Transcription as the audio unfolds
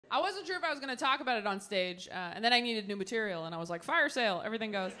I wasn't sure if I was going to talk about it on stage, and then I needed new material, and I was like, fire sale,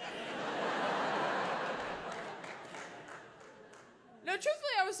 everything goes. No,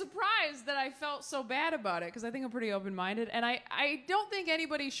 truthfully, I was surprised that I felt so bad about it, because I think I'm pretty open-minded, and I don't think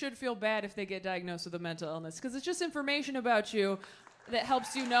anybody should feel bad if they get diagnosed with a mental illness, because it's just information about you that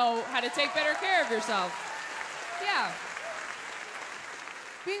helps you know how to take better care of yourself. Yeah.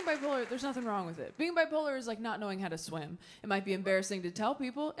 Being bipolar, there's nothing wrong with it. Being bipolar is like not knowing how to swim. It might be embarrassing to tell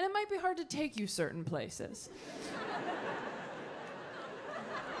people, and it might be hard to take you certain places.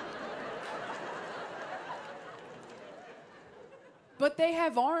 But they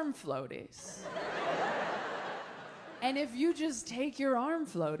have arm floaties. And if you just take your arm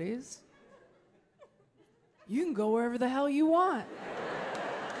floaties, you can go wherever the hell you want.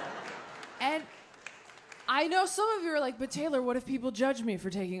 And I know some of you are like, but Taylor, what if people judge me for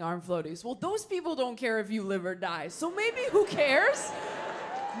taking arm floaties? Well, those people don't care if you live or die. So maybe who cares?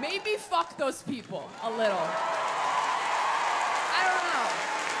 Maybe fuck those people a little. I don't know.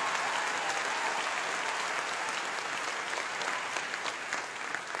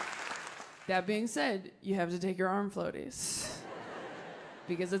 That being said, you have to take your arm floaties.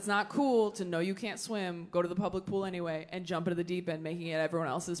 Because it's not cool to know you can't swim, go to the public pool anyway, and jump into the deep end, making it everyone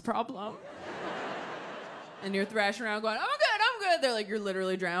else's problem. And you're thrashing around going, I'm good. They're like, you're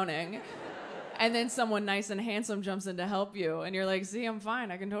literally drowning. And then someone nice and handsome jumps in to help you, and you're like, see, I'm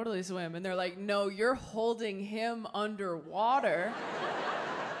fine, I can totally swim. And they're like, no, you're holding him underwater.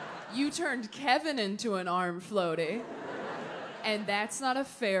 You turned Kevin into an arm floaty. And that's not a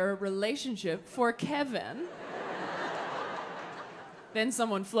fair relationship for Kevin. Then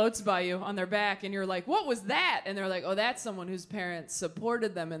someone floats by you on their back, and you're like, what was that? And they're like, oh, that's someone whose parents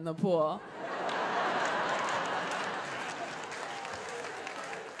supported them in the pool.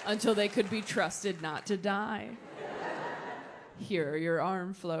 Until they could be trusted not to die. Here are your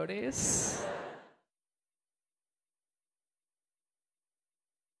arm floaties.